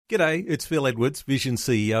G'day, it's Phil Edwards, Vision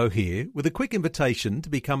CEO here, with a quick invitation to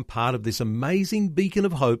become part of this amazing beacon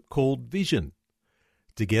of hope called Vision.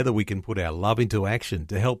 Together we can put our love into action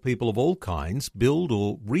to help people of all kinds build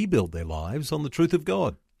or rebuild their lives on the truth of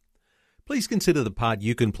God. Please consider the part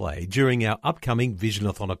you can play during our upcoming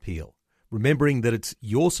Visionathon appeal, remembering that it's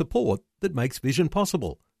your support that makes Vision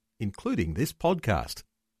possible, including this podcast.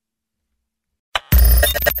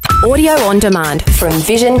 Audio on demand from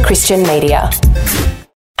Vision Christian Media.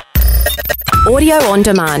 Audio on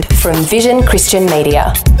demand from Vision Christian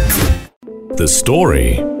Media. The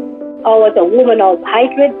story. I was a woman of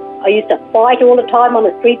hatred. I used to fight all the time on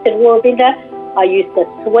the streets in Warrabinda. I used to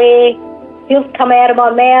swear. Filth come out of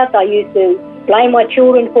my mouth. I used to blame my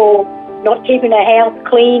children for not keeping the house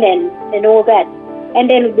clean and all that.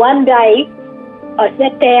 And then one day I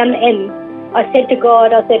sat down and I said to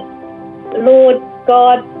God, I said, Lord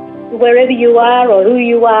God, wherever you are or who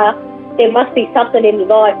you are, there must be something in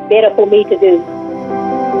life better for me to do.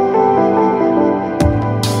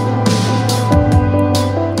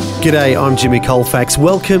 G'day, I'm Jimmy Colfax.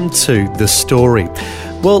 Welcome to The Story.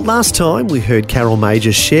 Well, last time we heard Carol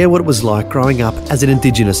Major share what it was like growing up as an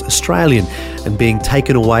Indigenous Australian and being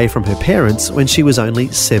taken away from her parents when she was only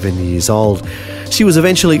 7 years old. She was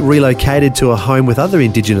eventually relocated to a home with other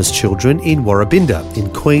Indigenous children in Warrabinda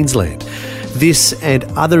in Queensland. This and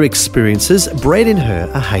other experiences bred in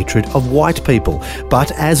her a hatred of white people.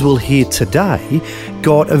 But as we'll hear today,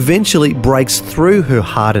 God eventually breaks through her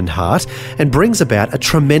hardened heart and brings about a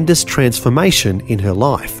tremendous transformation in her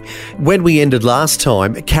life. When we ended last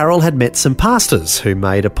time, Carol had met some pastors who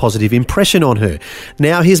made a positive impression on her.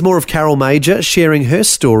 Now here's more of Carol Major sharing her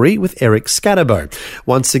story with Eric Scatterbo.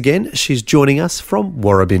 Once again, she's joining us from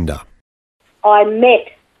Warrabinda. I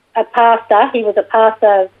met a pastor. He was a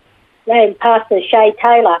pastor named Pastor Shay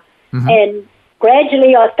Taylor, and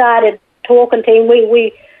gradually I started talking to him.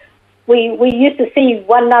 We used to see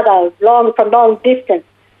one another from long distance,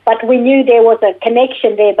 but we knew there was a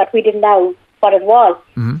connection there, but we didn't know what it was.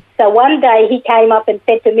 So one day he came up and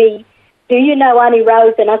said to me, "Do you know Auntie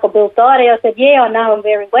Rose and Uncle Bill Friday?" I said, "Yeah, I know them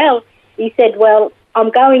very well." He said, "Well, I'm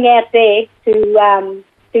going out there to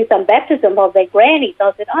do some baptism of their grannies."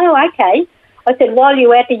 I said, "Oh, okay." I said, "While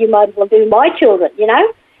you're out there, you might as well do my children, you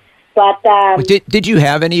know." But did you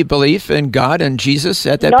have any belief in God and Jesus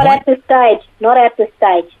at that point? Not at the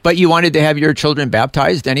stage. But you wanted to have your children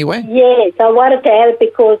baptized anyway? Yes, I wanted to have it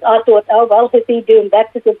because I thought, oh, well, if he's doing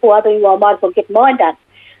baptism for other people, I might as well get mine done.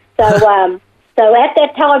 So so at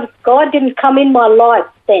that time, God didn't come in my life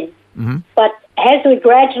then. But as we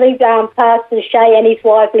gradually, Pastor Shay and his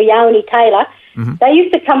wife, Leonie Taylor, they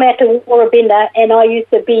used to come out to Warrabinda, and I used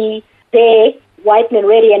to be there waiting and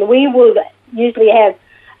ready, and we would usually have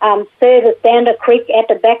service down the creek at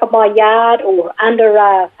the back of my yard or under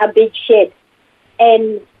a big shed.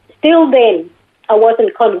 And still then, I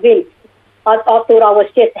wasn't convinced. I thought I was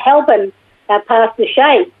just helping Pastor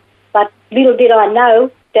Shay. But little did I know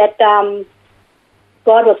that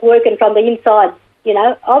God was working from the inside, you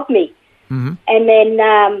know, of me. And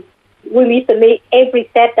then we used to meet every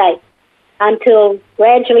Saturday until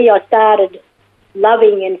gradually I started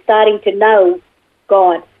loving and starting to know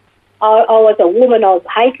God. I was a woman of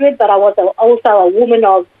hatred, but I was also a woman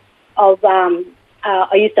of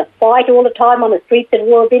I used to fight all the time on the streets in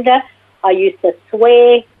Warrabinda. I used to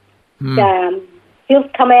swear.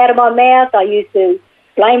 Filth come out of my mouth. I used to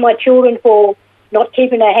blame my children for not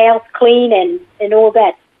keeping the house clean and all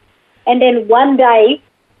that. And then one day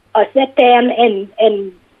I sat down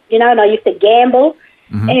and you know, and I used to gamble.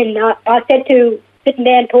 And I said to, sitting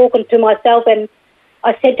down talking to myself, and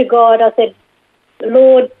I said to God, I said,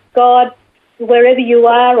 Lord God, wherever you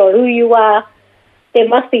are or who you are, there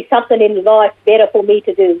must be something in life better for me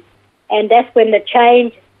to do. And that's when the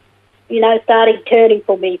change, you know, started turning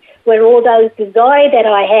for me, where all those desires that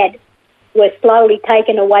I had were slowly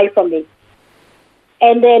taken away from me.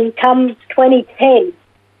 And then come 2010,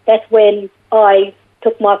 that's when I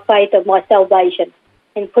took my faith of my salvation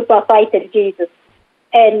and put my faith in Jesus.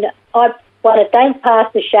 And I want to thank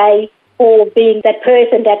Pastor Shay for being that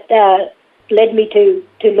person that led me to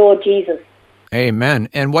Lord Jesus. Amen.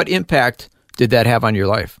 And what impact did that have on your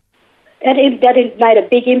life? That made a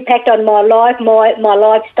big impact on my life. My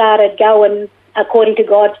life started going according to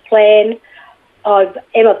God's plan. I'm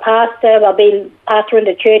a pastor. I've been pastoring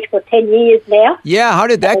the church for 10 years now. Yeah, how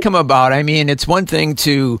did that come about? I mean, it's one thing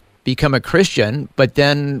to become a Christian, but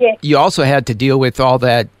then you also had to deal with all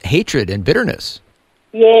that hatred and bitterness.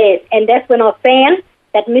 Yes, and that's when I found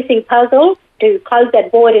that missing puzzle to close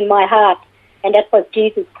that void in my heart, and that was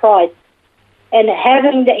Jesus Christ. And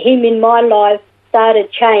having him in my life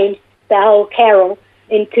started change the whole Carol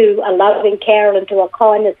into a loving Carol, into a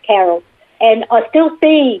kindness Carol. And I still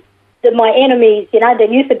see my enemies, they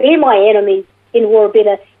used to be my enemies in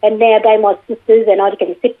Warrabina, and now they're my sisters, and I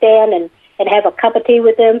can sit down and have a cup of tea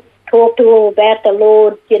with them, talk to them about the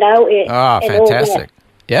Lord, fantastic.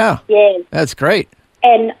 Yeah. Yeah. That's great.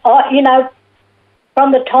 And,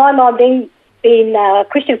 from the time I've been a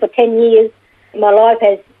Christian for 10 years, my life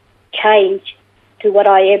has changed to what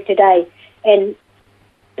I am today. And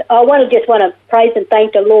I want to praise and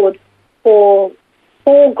thank the Lord for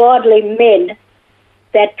 4 godly men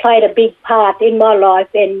that played a big part in my life,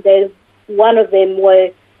 and one of them were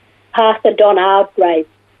Pastor Don Hardgrave.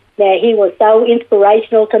 Now, he was so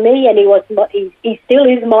inspirational to me, and he still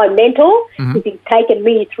is my mentor. Mm-hmm. He's taken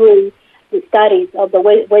me through the studies of the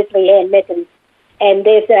Wesleyan Methodist. And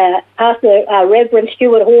there's Pastor Reverend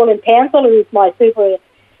Stuart Hall in Townsville, who is my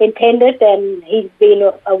superintendent, and he's been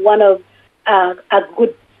a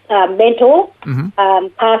good mentor. Mm-hmm.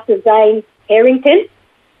 Pastor Zane Harrington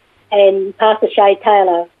and Pastor Shay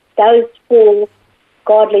Taylor. Those 4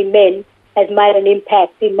 godly men has made an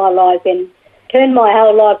impact in my life and turned my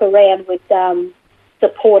whole life around with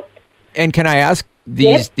support. And can I ask,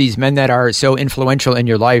 these men that are so influential in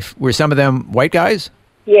your life, were some of them white guys?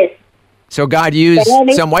 Yes. So God used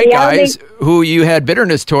some white guys who you had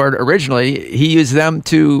bitterness toward originally. He used them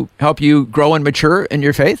to help you grow and mature in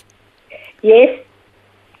your faith? Yes.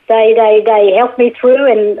 They helped me through,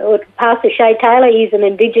 and Pastor Shay Taylor, he's an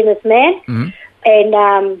Indigenous man, mm-hmm. and,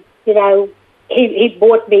 he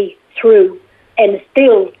brought me through, and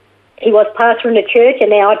still he was pastor in the church, and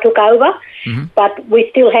now I took over, mm-hmm. but we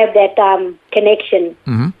still have that connection,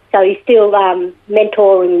 mm-hmm. so he's still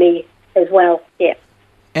mentoring me as well, yeah.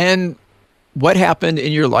 And what happened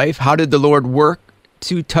in your life? How did the Lord work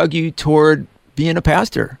to tug you toward being a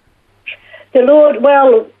pastor? The Lord,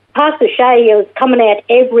 Pastor Shay was coming out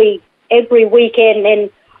every weekend, and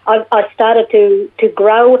I started to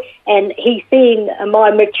grow, and he's seen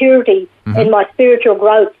my maturity mm-hmm. and my spiritual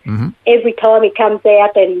growth mm-hmm. every time he comes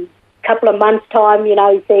out, and a couple of months' time, you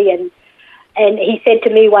see, and he said to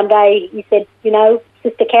me one day, he said,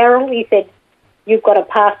 Sister Carol, he said, you've got a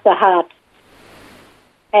pastor heart.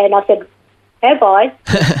 And I said, have I?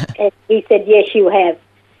 And he said, yes, you have.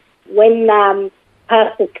 When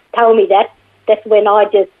Pastor told me that, that's when I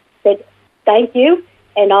just said, thank you,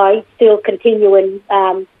 and I still continue in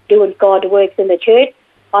doing God works in the church.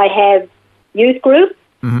 I have youth group,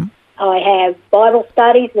 mm-hmm. I have Bible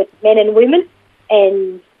studies with men and women,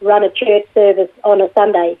 and run a church service on a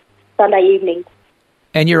Sunday evening.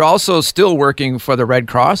 And you're also still working for the Red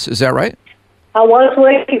Cross, is that right? I was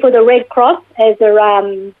working for the Red Cross as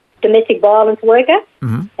a domestic violence worker,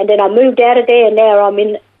 mm-hmm. and then I moved out of there, and now I'm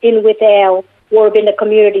in with our Warrabina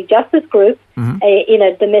Community Justice Group mm-hmm. In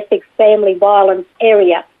a domestic family violence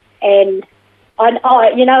area. And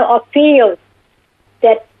I feel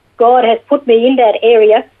that God has put me in that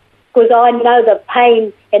area because I know the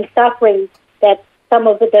pain and suffering that some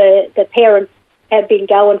of the parents have been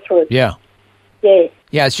going through. Yeah. Yes.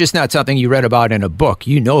 Yeah, it's just not something you read about in a book.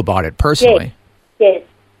 You know about it personally. Yes.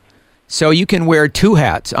 So you can wear 2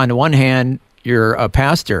 hats. On the one hand, you're a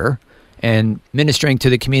pastor and ministering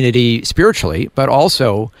to the community spiritually, but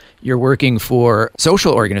also you're working for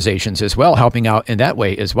social organizations as well, helping out in that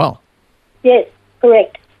way as well. Yes,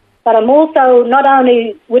 correct. But I'm also not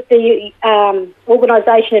only with the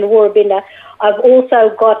organisation in Warrabina, I've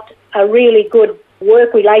also got a really good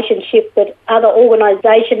work relationship with other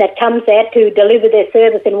organisation that comes out to deliver their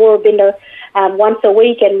service in Warrabina once a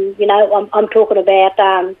week. And, I'm talking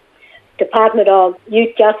about Department of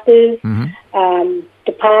Youth Justice, mm-hmm.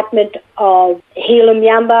 Department of Helam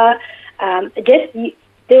Yamba,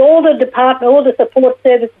 all the support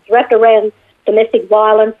services wrapped around domestic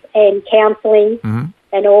violence and counselling mm-hmm.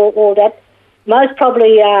 and all that. Most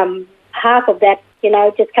probably half of that,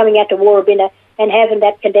 just coming out to Warrabina and having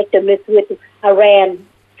that connectedness with around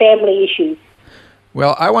family issues.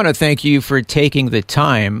 Well, I want to thank you for taking the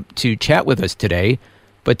time to chat with us today.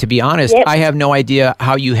 But to be honest, Yep. I have no idea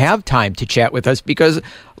how you have time to chat with us because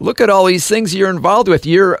look at all these things you're involved with.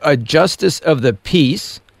 You're a justice of the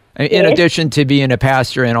peace, in Yes. addition to being a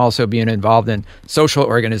pastor and also being involved in social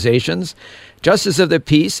organizations. Justice of the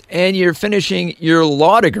peace, and you're finishing your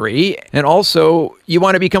law degree, and also you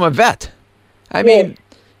want to become a vet. I mean,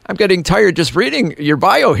 I'm getting tired just reading your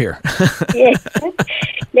bio here. Yes.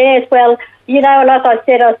 Yes, well, like I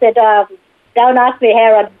said, don't ask me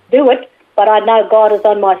how I do it, but I know God is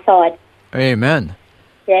on my side. Amen.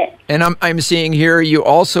 Yeah. And I'm seeing here you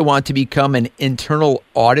also want to become an internal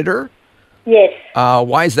auditor. Yes.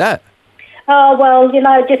 Why is that? Oh, well,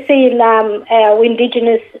 just seeing our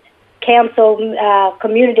Indigenous council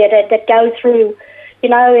community that goes through, you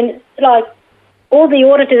know, and like all the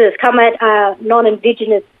auditors that come at are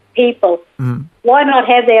non-Indigenous people. Mm-hmm. Why not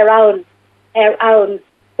have our own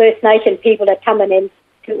First Nation people that come in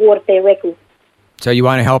to audit their records? So you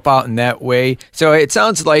want to help out in that way. So it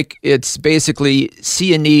sounds like it's basically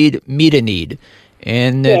see a need, meet a need.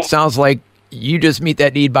 And Yeah. it sounds like you just meet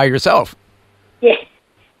that need by yourself Yes,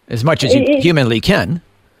 as much as you humanly can.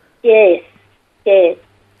 yes, yes.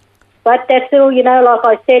 But that's all, you know, like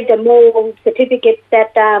I said, the more certificates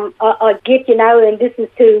that I get, you know, and this is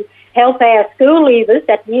to help our school leavers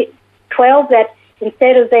at 12, that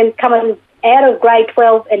instead of them coming out of grade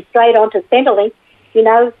 12 and straight onto Centrelink, you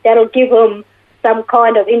know, that'll give them some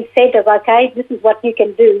kind of incentive, okay, this is what you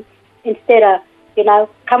can do instead of, you know,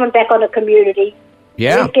 coming back on the community,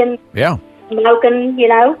 Yeah. drinking, Yeah. smoking, you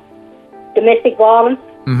know, domestic violence.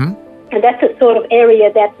 Mm-hmm. And that's the sort of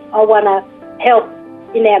area that I want to help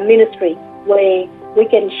in our ministry, where we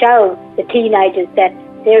can show the teenagers that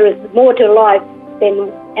there is more to life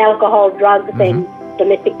than alcohol, drugs, and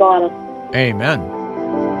domestic violence. Amen.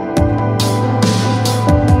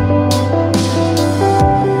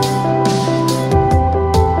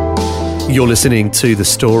 You're listening to The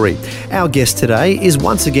Story. Our guest today is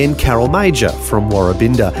once again Carol Major from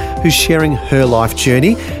Warrabinda, who's sharing her life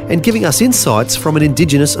journey and giving us insights from an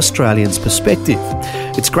Indigenous Australian's perspective.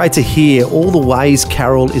 It's great to hear all the ways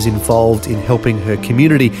Carol is involved in helping her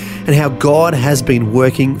community and how God has been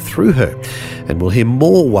working through her. And we'll hear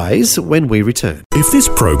more ways when we return. If this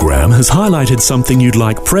program has highlighted something you'd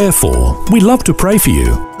like prayer for, we'd love to pray for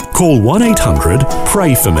you. Call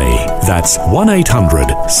 1-800-PRAY-FOR-ME. That's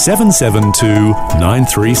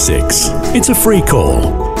 1-800-772-936. It's a free call.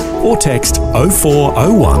 Or text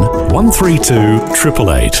 0401 132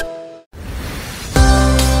 888.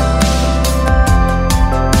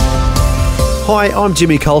 Hi, I'm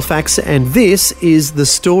Jimmy Colfax, and this is The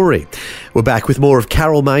Story. We're back with more of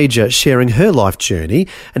Carol Major sharing her life journey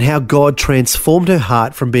and how God transformed her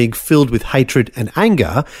heart from being filled with hatred and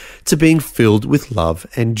anger to being filled with love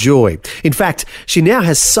and joy. In fact, she now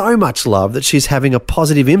has so much love that she's having a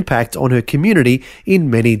positive impact on her community in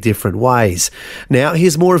many different ways. Now,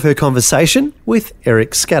 here's more of her conversation with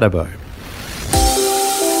Eric Scatterbo.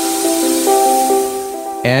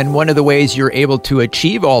 And one of the ways you're able to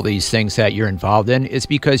achieve all these things that you're involved in is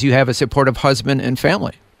because you have a supportive husband and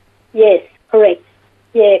family. Yes, correct.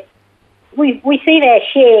 Yeah. We've seen our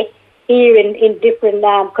share here in different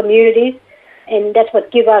communities, and that's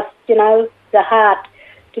what gives us, you know, the heart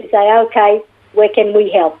to say, okay, where can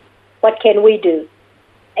we help? What can we do?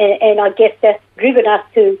 And I guess that's driven us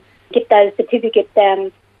to get those certificates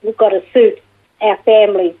we've got to suit our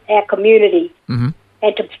families, our community, and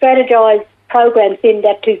to strategise programs in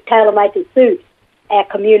that to tailor-made to suit our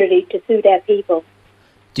community, to suit our people.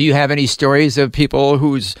 Do you have any stories of people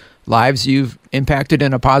whose lives you've impacted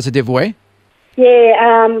in a positive way?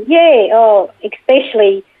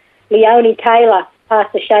 Especially Leonie Taylor,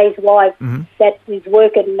 Pastor Shay's wife, that is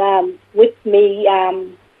working with me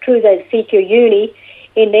through the CQ Uni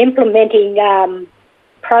in implementing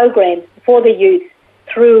programs for the youth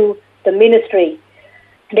through the ministry.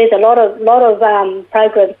 There's a lot of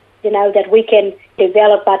programs, you know, that we can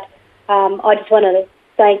develop, but I just want to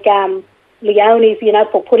thank Leonie, you know,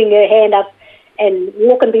 for putting her hand up and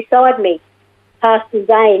walking beside me. Pastor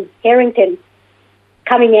Zane Harrington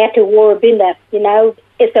coming out to Warrabinda, you know,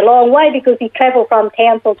 it's a long way because he travelled from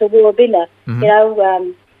Townsville to Warrabinda, you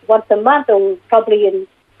know, once a month or probably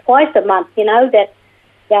twice a month, you know, that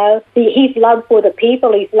his love for the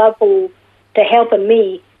people, his love to helping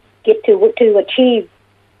me get to achieve,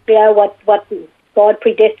 you know, what God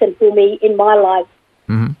predestined for me in my life.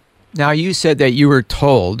 Now, you said that you were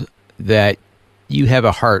told that you have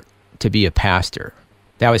a heart to be a pastor.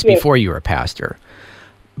 That was before you were a pastor.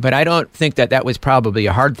 But I don't think that was probably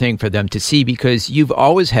a hard thing for them to see because you've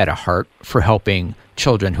always had a heart for helping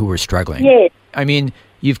children who were struggling. Yes. I mean,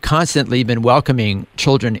 you've constantly been welcoming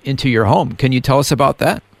children into your home. Can you tell us about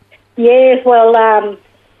that? Yes, well,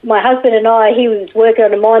 my husband and I, he was working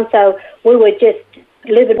on a mine, so we were just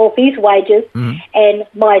living off his wages. And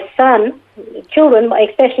my son, children,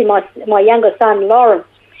 especially my younger son, Lawrence,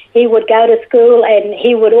 he would go to school and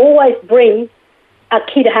he would always bring a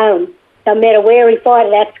kid home, no matter where he found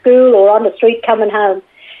it, at school or on the street coming home.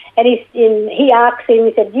 And he asked him,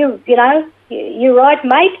 he said, you right,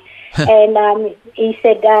 mate? And he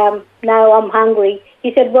said, no, I'm hungry.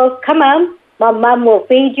 He said, well, come on, my mum will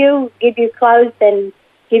feed you, give you clothes and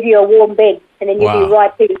give you a warm bed, and then you'll be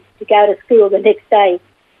right to go to school the next day.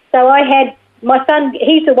 So I had my son,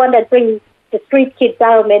 he's the one that brings the street kids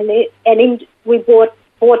home, and we brought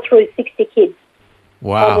through 60 kids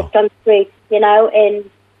on the street, you know, and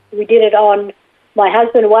we did it on my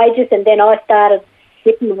husband wages, and then I started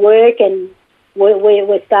getting work, and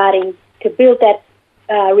we're starting to build that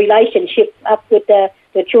relationship up with the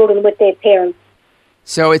children with their parents.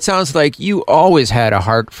 So it sounds like you always had a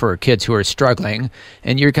heart for kids who are struggling,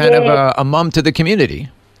 and you're kind of a mom to the community.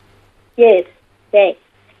 Yes, yes.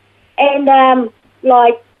 And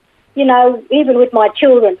even with my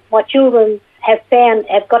children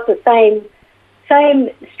have got the same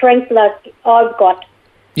strength like I've got.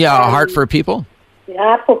 Yeah, a heart for people.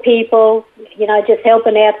 Heart for people. Just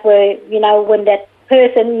helping out where when that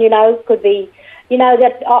person could be.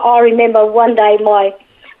 That I remember one day my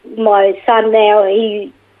son now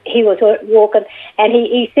he was walking and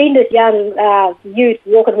he seen this young youth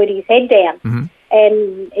walking with his head down, mm-hmm.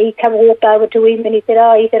 and he walked over to him and he said,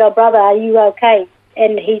 "Oh, brother, are you okay?"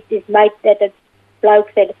 And his mate, the bloke,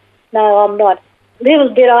 said, "No, I'm not." Little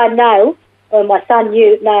did I know, or my son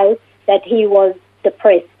know, that he was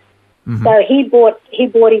depressed. Mm-hmm. So he brought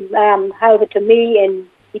him over to me, and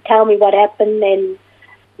he told me what happened, and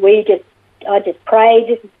I just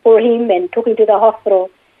prayed for him and took him to the hospital.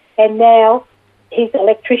 And now he's an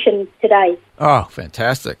electrician today. Oh,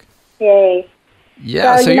 fantastic. Yeah.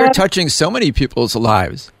 Yeah, so you're touching so many people's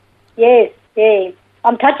lives. Yes, yeah.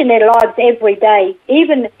 I'm touching their lives every day.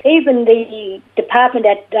 Even the department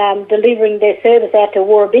that delivering their service out to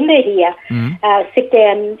Warrabinda here, mm-hmm. Sit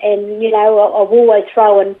down and, I've always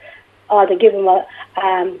thrown, either give them a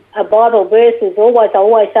Bible verse. I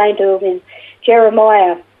always saying to them is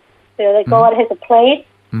Jeremiah, so that God has a plan,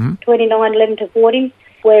 29:11-40,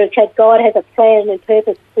 where it says God has a plan and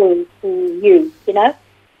purpose for you,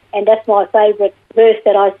 and that's my favourite verse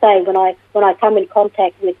that I say when I come in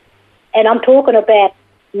contact with, and I'm talking about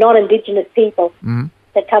non-Indigenous people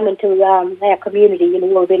that come into our community in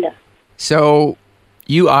Warrabinda. So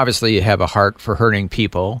you obviously have a heart for hurting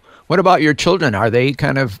people. What about your children? Are they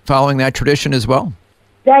kind of following that tradition as well?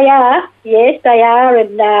 They are, yes, they are,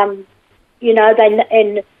 and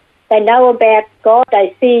they know about God.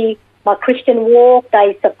 They see my Christian walk.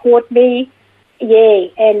 They support me. Yeah,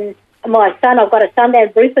 and my son, I've got a son there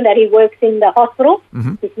in Brisbane that he works in the hospital.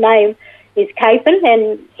 Mm-hmm. His name is Capon,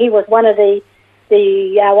 and he was one of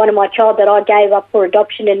one of my child that I gave up for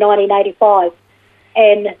adoption in 1985.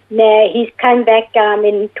 And now he's come back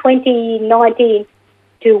in 2019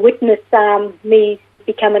 to witness me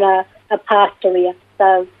becoming a pastor here.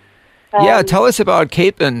 So. Yeah, tell us about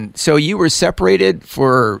Capon. So you were separated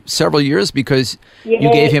for several years because you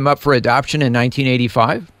gave him up for adoption in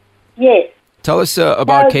 1985? Yes. Tell us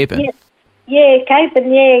about Capon. Yeah, Capon,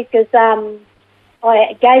 because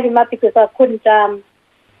I gave him up because I couldn't,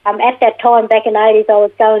 at that time back in the 80s, I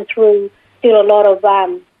was going through still a lot of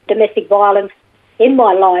domestic violence in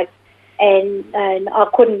my life, and I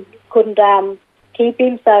couldn't keep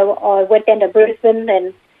him, so I went down to Brisbane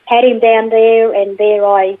and had him down there, and there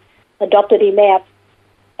I adopted him out,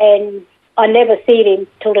 and I never seen him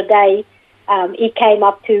till today. He came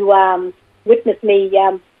up to witness me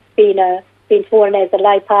being sworn as a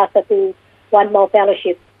lay pastor for One Mile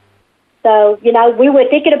Fellowship. So, we were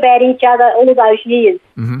thinking about each other all those years.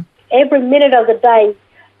 Mm-hmm. Every minute of the day,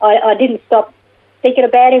 I didn't stop thinking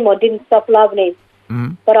about him or didn't stop loving him.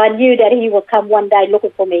 Mm-hmm. But I knew that he would come one day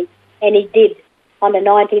looking for me, and he did on the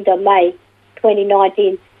 19th of May,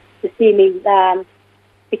 2019, to see me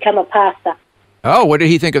become a pastor. Oh, what did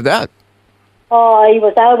he think of that? Oh, he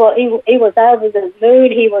was over the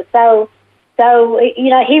moon. He was so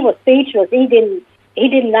he was speechless. He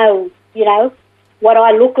didn't know, what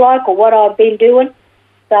I look like or what I've been doing.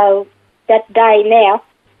 So that day now,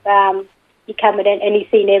 he come in and he's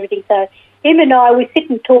seen everything. So him and I, we sit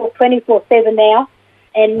and talk 24/7 now,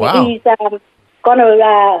 and wow. He's going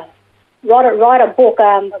to write a book,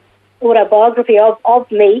 autobiography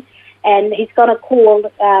of me, and he's going to call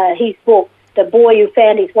his book "The Boy Who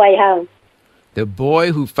Found His Way Home." The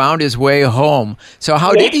Boy Who Found His Way Home. So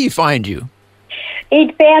how did he find you?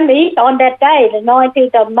 He found me on that day, the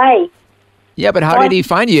 19th of May. Yeah, but how did he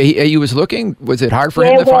find you? He was looking. Was it hard for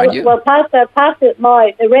him to find you? Well, Pastor,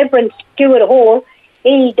 the Reverend Stuart Hall,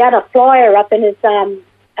 he done a flyer up in his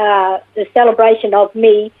the celebration of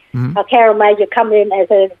me, Carol Major, coming in as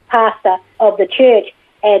a pastor of the church,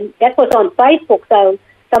 and that was on Facebook. So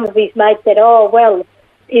some of his mates said, "Oh, well,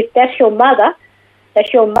 if that's your mother,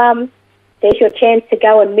 that's your mum, there's your chance to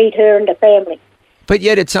go and meet her and the family." But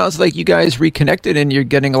yet, it sounds like you guys reconnected and you're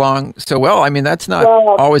getting along so well. I mean, that's not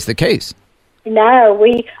always the case. No,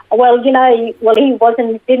 he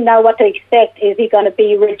didn't know what to expect. Is he going to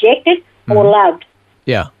be rejected or loved?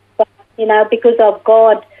 Yeah. But, because of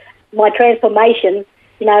God, my transformation,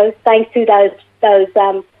 thanks to those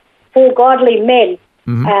four godly men,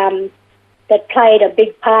 that played a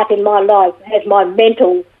big part in my life as my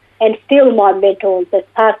mentors and still my mentors, as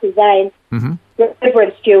Pastor Zane,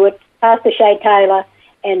 Reverend Stewart, Pastor Shay Taylor,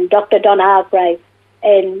 and Dr. Don Hargrave.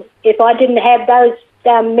 And if I didn't have those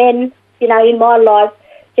men, in my life,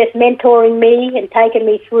 just mentoring me and taking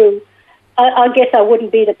me through, I guess I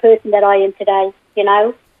wouldn't be the person that I am today,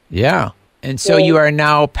 Yeah. And so you are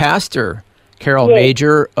now pastor, Carol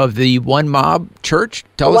Major, of the One Mob Church.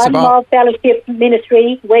 Tell us about... One Mob Fellowship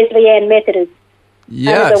Ministry, Wesleyan Methodist.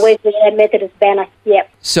 Yes. The Wesleyan Methodist banner, yep.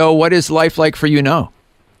 So what is life like for you now?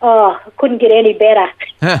 Oh, couldn't get any better.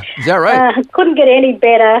 Is that right? Couldn't get any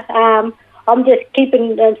better. I'm just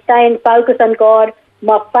staying focused on God.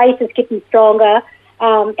 My faith is getting stronger.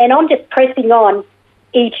 And I'm just pressing on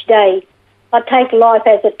each day. I take life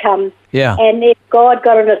as it comes. Yeah. And if God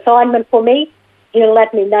got an assignment for me, He'll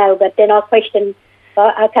let me know. But then I question,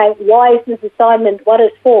 okay, why is this assignment? What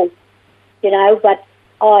is for? But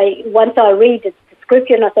once I read the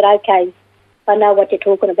scripture, and I said, okay, I know what you're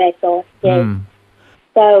talking about, God. Yeah.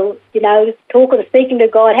 So, speaking to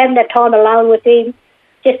God, having that time alone with Him,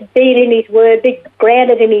 just being in His Word, being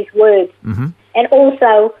grounded in His Word. And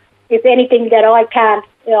also, if anything that I can't,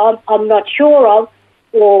 I'm not sure of,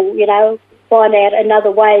 or, find out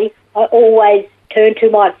another way, I always turn to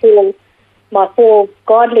my four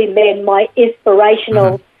godly men, my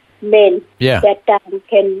inspirational men that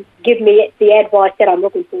can give me the advice that I'm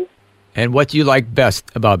looking for. And what do you like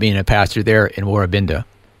best about being a pastor there in Warrabinda?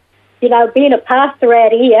 Being a pastor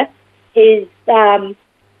out here is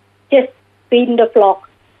just feeding the flock,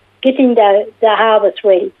 getting the harvest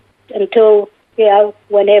ready until,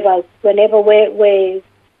 whenever we're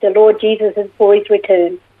the Lord Jesus is for His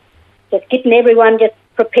return. Just getting everyone, just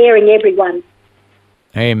preparing everyone.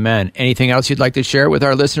 Amen. Anything else you'd like to share with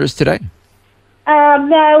our listeners today?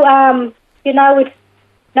 No, it's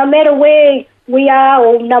no matter where we are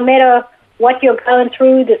or no matter what you're going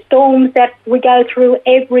through, the storms that we go through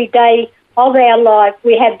every day of our life,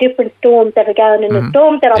 we have different storms that are going in. The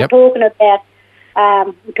storms that I'm talking about,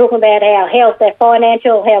 we're talking about our health, our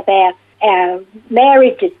financial health, our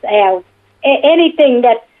marriages, anything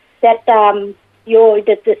that the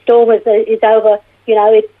storm is over,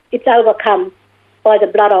 it's overcome by the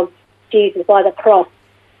blood of Jesus, by the cross,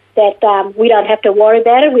 that we don't have to worry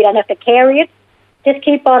about it, we don't have to carry it. Just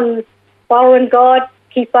keep on following God,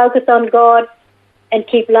 keep focused on God, and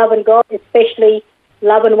keep loving God, especially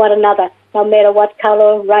loving one another, no matter what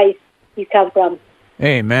colour, race you come from.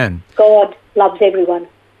 Amen. God loves everyone.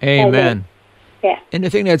 Amen. Yeah. And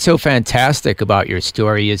the thing that's so fantastic about your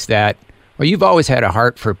story is that, you've always had a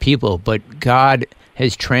heart for people, but God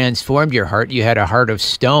has transformed your heart. You had a heart of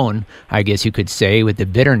stone, I guess you could say, with the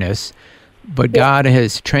bitterness. But God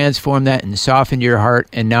has transformed that and softened your heart,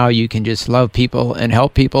 and now you can just love people and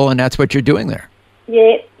help people, and that's what you're doing there.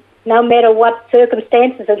 Yeah. No matter what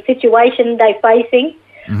circumstances and situation they're facing,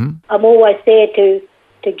 I'm always there to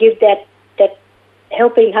give that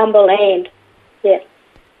helping, humble hand. Yes.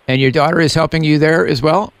 And your daughter is helping you there as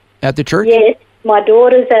well at the church? Yes. My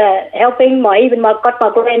daughters are helping. Got my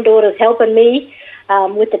granddaughters helping me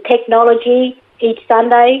with the technology each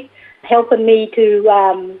Sunday, helping me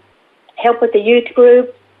to help with the youth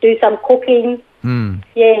group, do some cooking.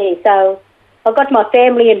 Yeah, so I've got my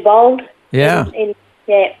family involved. Yeah.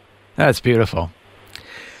 Yeah. That's beautiful.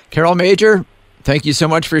 Carol Major, thank you so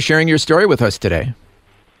much for sharing your story with us today.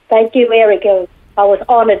 Thank you, Erica. I was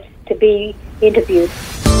honoured to be interviewed.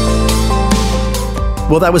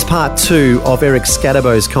 Well, that was part 2 of Eric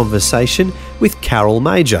Scadabow's conversation with Carol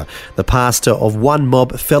Major, the pastor of One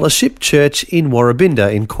Mob Fellowship Church in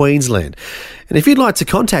Warrabinda in Queensland. And if you'd like to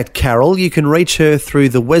contact Carol, you can reach her through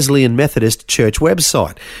the Wesleyan Methodist Church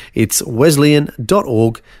website. It's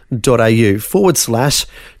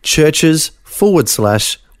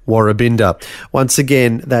wesleyan.org.au/churches/Warrabinda. Once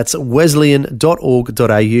again, that's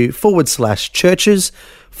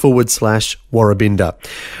wesleyan.org.au/churches/Warrabinda.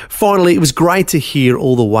 Finally, it was great to hear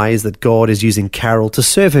all the ways that God is using Carol to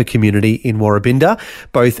serve her community in Warrabinda,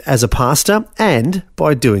 both as a pastor and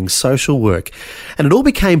by doing social work. And it all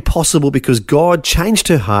became possible because God changed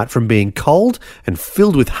her heart from being cold and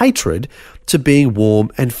filled with hatred to being warm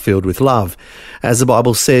and filled with love. As the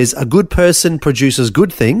Bible says, a good person produces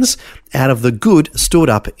good things out of the good stored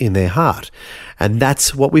up in their heart. And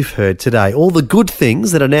that's what we've heard today. All the good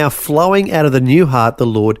things that are now flowing out of the new heart the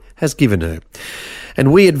Lord has given her.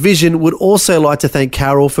 And we at Vision would also like to thank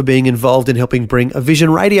Carol for being involved in helping bring a Vision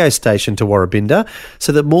radio station to Warrabinda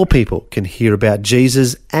so that more people can hear about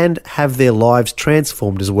Jesus and have their lives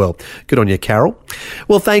transformed as well. Good on you, Carol.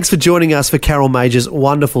 Well, thanks for joining us for Carol Major's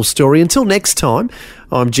wonderful story. Until next time,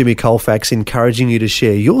 I'm Jimmy Colfax, encouraging you to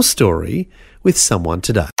share your story with someone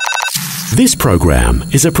today. This program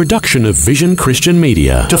is a production of Vision Christian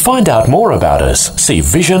Media. To find out more about us, see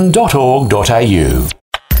vision.org.au.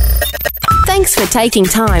 Thanks for taking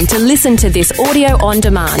time to listen to this audio on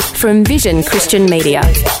demand from Vision Christian Media.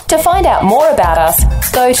 To find out more about us,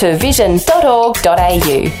 go to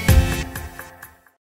vision.org.au.